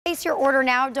place your order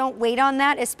now. Don't wait on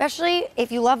that, especially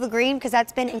if you love the green, because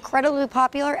that's been incredibly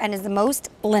popular and is the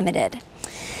most limited.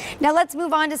 Now let's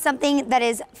move on to something that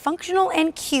is functional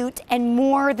and cute and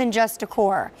more than just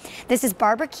decor. This is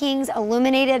Barbara King's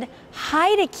Illuminated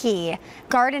Hide-A-Key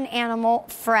garden animal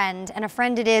friend. And a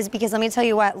friend it is, because let me tell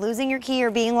you what, losing your key or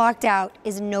being locked out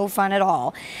is no fun at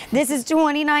all. This is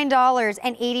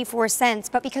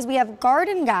 $29.84, but because we have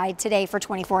Garden Guide today for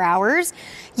 24 hours,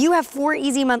 you have 4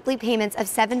 easy monthly payments of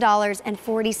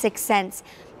 $7.46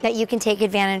 that you can take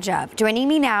advantage of. Joining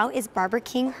me now is Barbara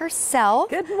King herself.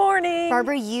 Good morning.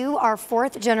 Barbara, you are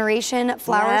 4th generation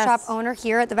flower shop owner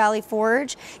here at the Valley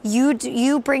Forge.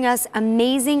 You bring us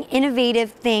amazing,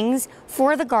 innovative things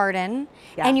for the garden,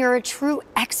 and you're a true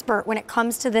expert when it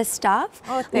comes to this stuff.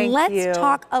 Oh, thank you. Let's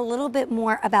talk a little bit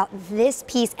more about this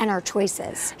piece and our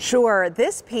choices. Sure,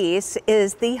 this piece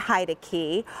is the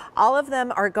Hide-A-Key. All of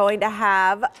them are going to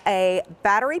have a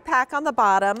battery pack on the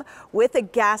bottom with a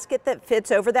gasket that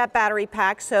fits over that battery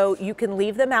pack, so you can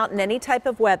leave them out in any type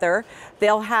of weather.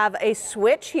 They'll have a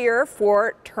switch here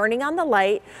for turning on the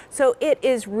light, so it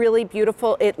is really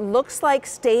beautiful. It looks like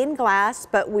stained glass,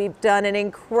 but we've done an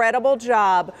incredible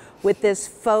job with this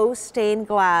faux stained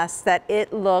glass that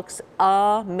it looks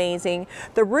amazing.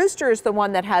 The rooster is the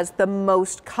one that has the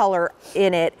most color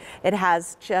in it. It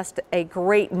has just a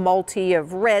great multi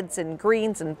of reds and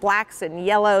greens and blacks and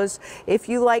yellows. If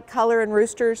you like color in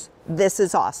roosters, this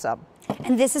is awesome.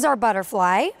 And this is our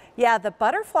butterfly. Yeah, the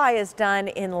butterfly is done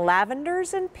in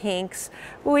lavenders and pinks.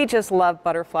 We just love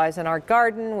butterflies in our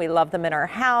garden. We love them in our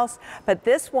house. But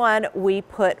this one we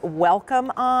put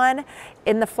welcome on.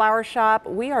 In the flower shop,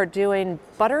 we are doing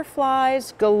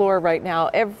butterflies galore right now.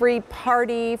 Every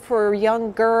party for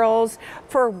young girls,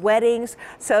 for weddings.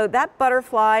 So that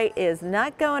butterfly is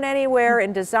not going anywhere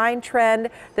in design trend.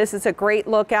 This is a great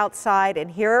look outside.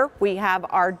 And here we have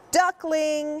our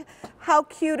duckling. How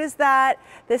cute is that?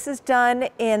 This is done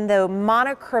in the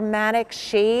monochromatic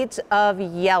shades of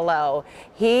yellow.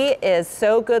 He is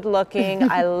so good looking.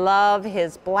 I love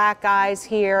his black eyes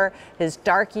here, his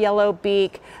dark yellow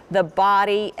beak, the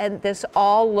body, and this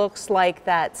all looks like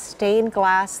that stained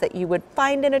glass that you would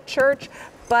find in a church,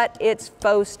 but it's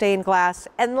faux stained glass.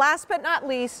 And last but not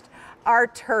least, our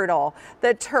turtle.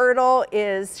 The turtle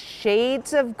is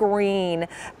shades of green,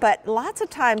 but lots of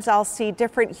times I'll see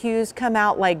different hues come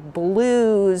out like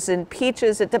blues and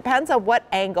peaches. It depends on what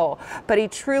angle, but he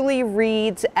truly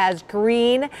reads as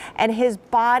green, and his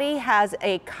body has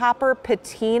a copper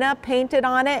patina painted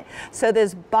on it. So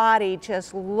this body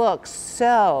just looks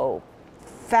so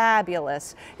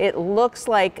fabulous. It looks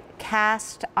like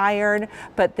cast iron,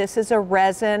 but this is a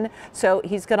resin, so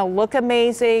he's going to look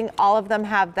amazing. All of them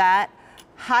have that.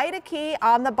 Hide-A-Key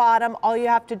on the bottom. All you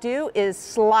have to do is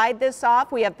slide this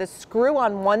off. We have the screw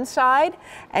on one side,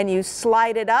 and you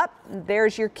slide it up.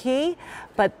 There's your key,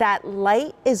 but that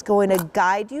light is going to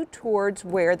guide you towards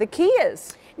where the key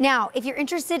is. Now, if you're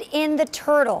interested in the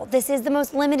turtle, this is the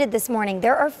most limited this morning.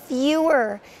 There are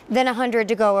fewer than 100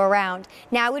 to go around.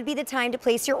 Now would be the time to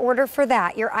place your order for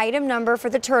that. Your item number for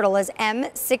the turtle is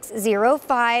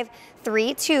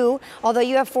M60532. Although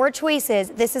you have 4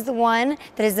 choices, this is the one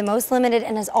that is the most limited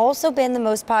and has also been the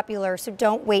most popular, so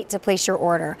don't wait to place your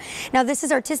order. Now, this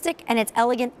is artistic and it's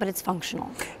elegant, but it's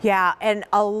functional. Yeah, and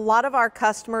a lot of our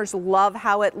customers love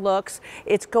how it looks.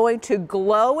 It's going to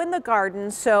glow in the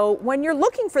garden, so when you're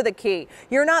looking for the key,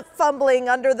 you're not fumbling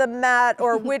under the mat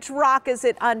or which rock is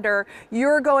it under.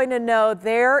 You're going to know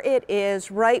there it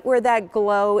is, right where that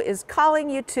glow is calling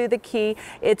you to the key.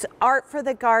 It's art for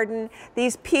the garden.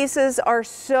 These pieces are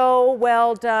so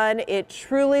well done. It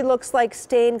truly looks like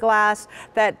stained glass.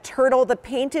 That turtle, the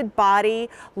painted body,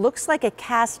 looks like a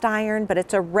cast iron, but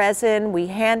it's a resin. We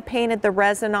hand painted the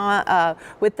resin on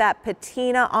with that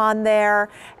patina on there,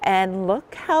 and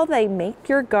look how they make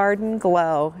your garden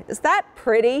glow. Is that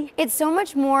pretty? It's so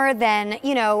much more than,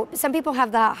 you know, some people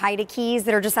have the Hide-A-Keys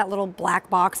that are just that little black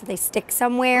box that they stick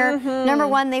somewhere. Number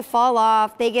one, they fall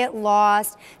off, they get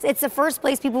lost. It's the first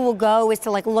place people will go is to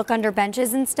like look under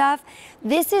benches and stuff.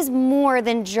 This is more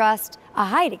than just a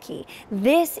Hide-A-Key.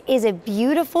 This is a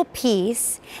beautiful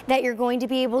piece that you're going to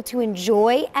be able to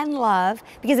enjoy and love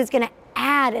because it's going to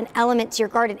add an element to your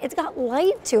garden. It's got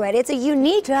light to it. It's a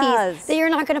unique piece that you're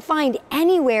not going to find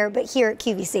anywhere but here at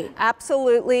QVC.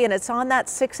 Absolutely, and it's on that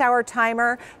 6-hour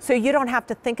timer, so you don't have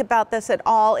to think about this at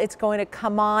all. It's going to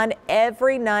come on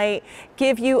every night,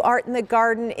 give you art in the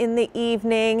garden in the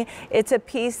evening. It's a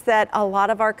piece that a lot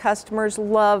of our customers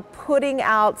love putting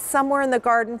out somewhere in the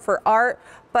garden for art,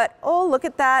 But oh, look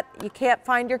at that. You can't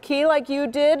find your key like you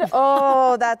did.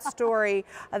 Oh, that story,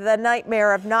 the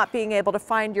nightmare of not being able to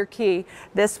find your key.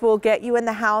 This will get you in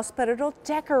the house, but it'll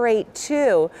decorate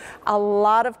too. A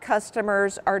lot of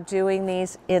customers are doing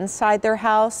these inside their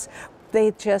house.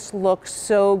 They just look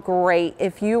so great.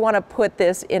 If you want to put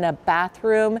this in a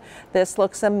bathroom, this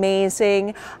looks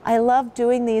amazing. I love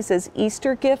doing these as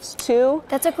Easter gifts too.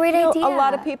 That's a great idea. A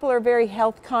lot of people are very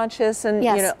health conscious, and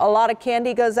yes. you know, a lot of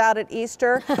candy goes out at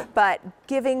Easter, but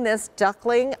giving this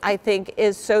duckling, I think,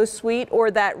 is so sweet.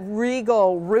 Or that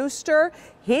regal rooster.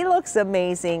 He looks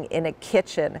amazing in a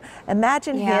kitchen.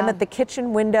 Imagine him at the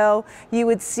kitchen window. You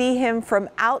would see him from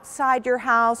outside your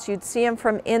house. You'd see him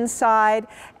from inside,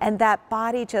 and that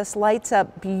body just lights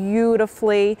up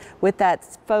beautifully with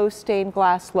that faux stained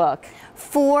glass look.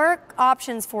 4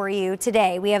 options for you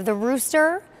today. We have the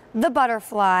rooster, the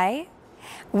butterfly,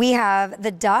 we have the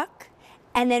duck,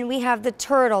 and then we have the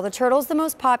turtle. The turtle's the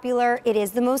most popular. It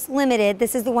is the most limited.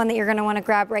 This is the one that you're gonna wanna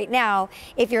grab right now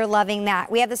if you're loving that.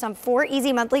 We have this on 4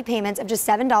 easy monthly payments of just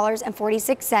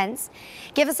 $7.46.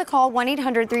 Give us a call,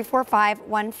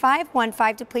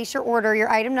 1-800-345-1515 to place your order. Your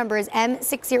item number is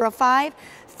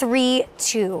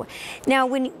M60532. Now,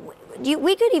 we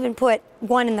could even put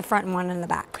one in the front and one in the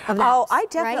back of the house, I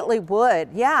definitely would.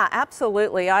 Yeah,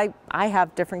 absolutely. I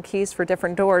have different keys for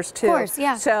different doors too. Of course,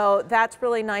 yeah. So that's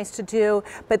really nice to do.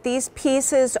 But these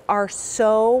pieces are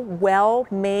so well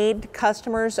made.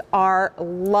 Customers are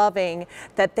loving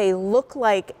that they look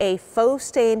like a faux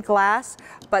stained glass,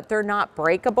 but they're not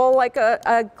breakable like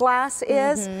a glass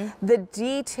is. The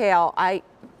detail,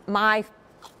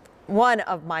 one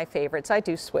of my favorites. I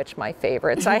do switch my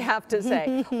favorites, I have to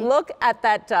say. Look at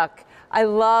that duck. I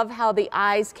love how the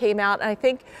eyes came out. And I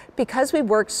think because we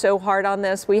worked so hard on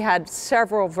this, we had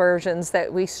several versions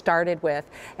that we started with.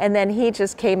 And then he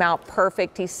just came out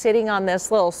perfect. He's sitting on this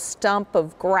little stump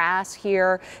of grass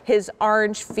here. His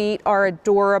orange feet are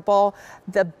adorable.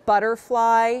 The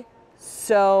butterfly,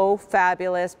 so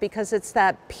fabulous because it's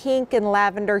that pink and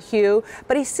lavender hue,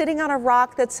 but he's sitting on a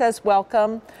rock that says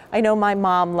welcome. I know my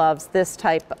mom loves this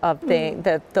type of thing,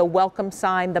 the welcome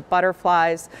sign, the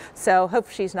butterflies. So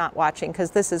hope she's not watching because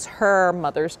this is her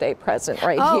Mother's Day present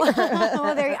right here.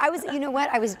 Oh, there you know what?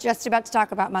 I was just about to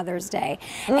talk about Mother's Day.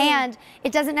 And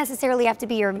it doesn't necessarily have to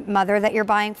be your mother that you're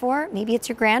buying for. Maybe it's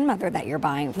your grandmother that you're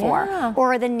buying for,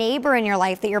 or the neighbor in your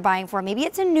life that you're buying for. Maybe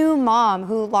it's a new mom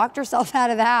who locked herself out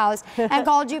of the house and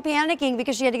called you panicking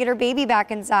because she had to get her baby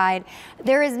back inside.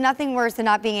 There is nothing worse than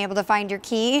not being able to find your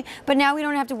key, but now we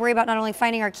don't have to worry about not only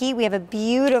finding our key, we have a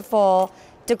beautiful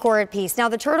decorated piece. Now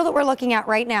the turtle that we're looking at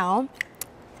right now,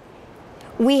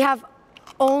 we have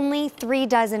only 3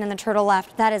 dozen in the turtle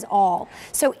left. That is all.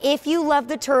 So if you love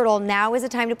the turtle, now is the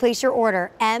time to place your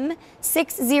order.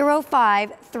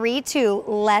 M60532,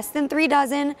 less than 3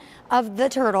 dozen of the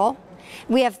turtle.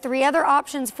 We have 3 other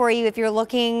options for you if you're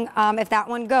looking, if that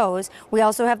one goes. We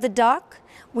also have the duck,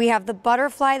 we have the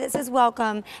butterfly that says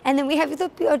welcome, and then we have the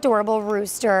adorable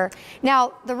rooster.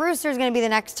 Now, the rooster is going to be the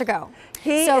next to go.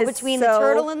 So between the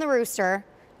turtle and the rooster,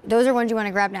 those are ones you want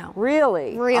to grab now.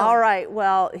 Really? Really. All right.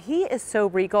 Well, he is so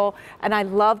regal, and I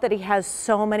love that he has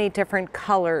so many different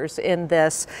colors in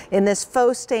this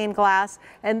faux stained glass.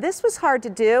 And this was hard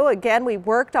to do. Again, we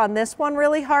worked on this one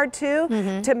really hard too,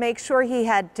 to make sure he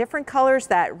had different colors.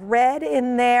 That red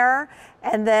in there,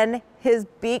 and then his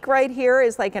beak right here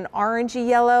is like an orangey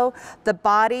yellow. The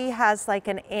body has like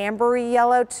an ambery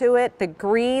yellow to it. The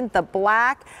green, the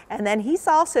black, and then he's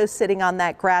also sitting on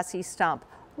that grassy stump.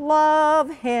 Love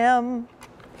him.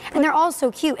 And they're all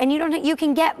so cute, and you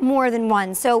can get more than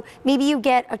one. So maybe you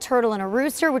get a turtle and a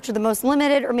rooster, which are the most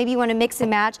limited, or maybe you want to mix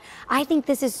and match. I think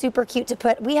this is super cute to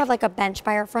put. We have like a bench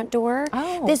by our front door.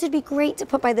 This would be great to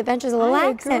put by the bench as a little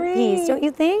accent piece, don't you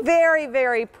think? Very,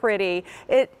 very pretty.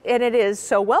 And it is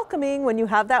so welcoming when you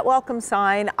have that welcome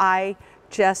sign. I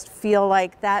just feel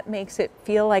like that makes it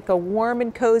feel like a warm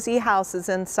and cozy house is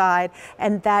inside,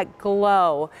 and that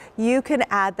glow. You can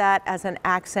add that as an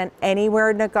accent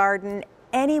anywhere in the garden,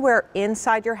 anywhere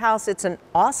inside your house. It's an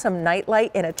awesome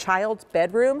nightlight in a child's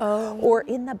bedroom or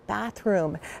in the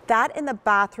bathroom. That in the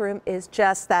bathroom is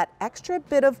just that extra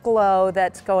bit of glow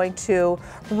that's going to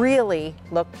really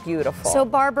look beautiful. So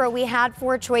Barbara, we had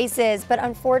 4 choices, but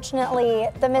unfortunately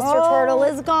the Mr. Turtle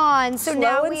is gone. So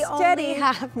now we only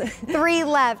have 3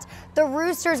 left. The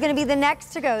rooster is going to be the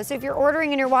next to go. So if you're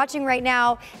ordering and you're watching right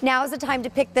now, now is the time to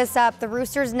pick this up. The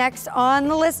rooster's next on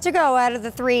the list to go out of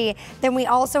the 3. Then we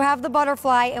also have the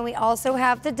butterfly, and we also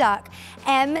have the duck.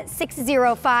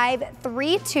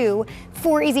 M60532,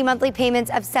 4 easy monthly payments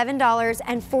of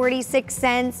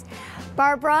 $7.46.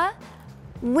 Barbara,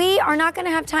 we are not going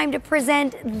to have time to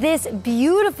present this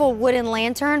beautiful wooden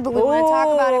lantern, but we want to talk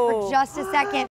about it for just a second.